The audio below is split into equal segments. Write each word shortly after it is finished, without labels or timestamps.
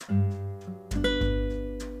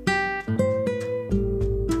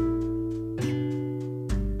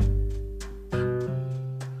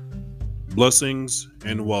Blessings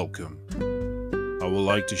and welcome. I would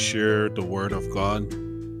like to share the Word of God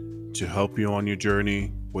to help you on your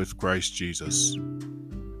journey with Christ Jesus.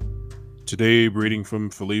 Today, reading from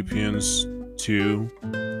Philippians 2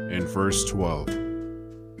 and verse 12.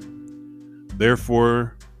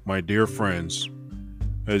 Therefore, my dear friends,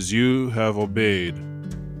 as you have obeyed,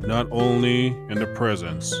 not only in the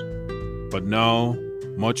presence, but now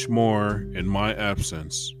much more in my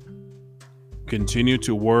absence, continue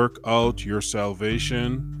to work out your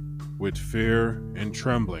salvation with fear and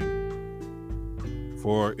trembling.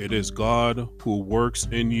 For it is God who works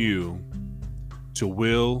in you to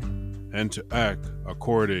will and to act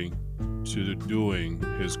according to doing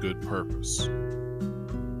his good purpose.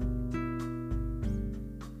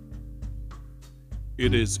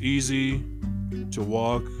 It is easy to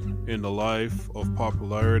walk in the life of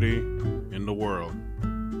popularity in the world,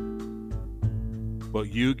 but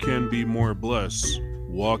you can be more blessed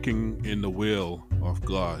walking in the will of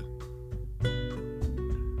God.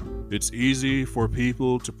 It's easy for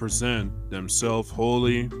people to present themselves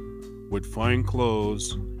holy with fine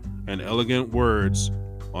clothes and elegant words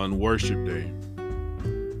on worship day,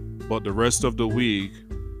 but the rest of the week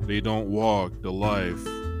they don't walk the life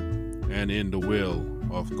and in the will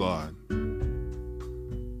of God.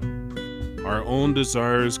 Our own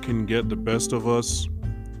desires can get the best of us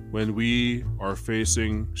when we are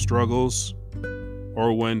facing struggles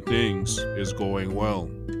or when things is going well.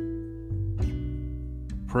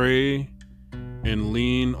 Pray and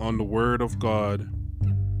lean on the Word of God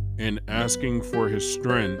and asking for His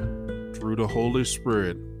strength through the Holy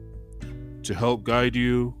Spirit to help guide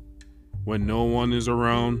you when no one is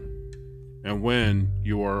around and when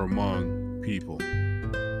you are among people.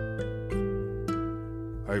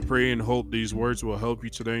 I pray and hope these words will help you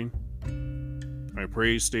today. I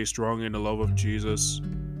pray stay strong in the love of Jesus.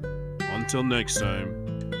 Until next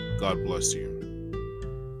time, God bless you.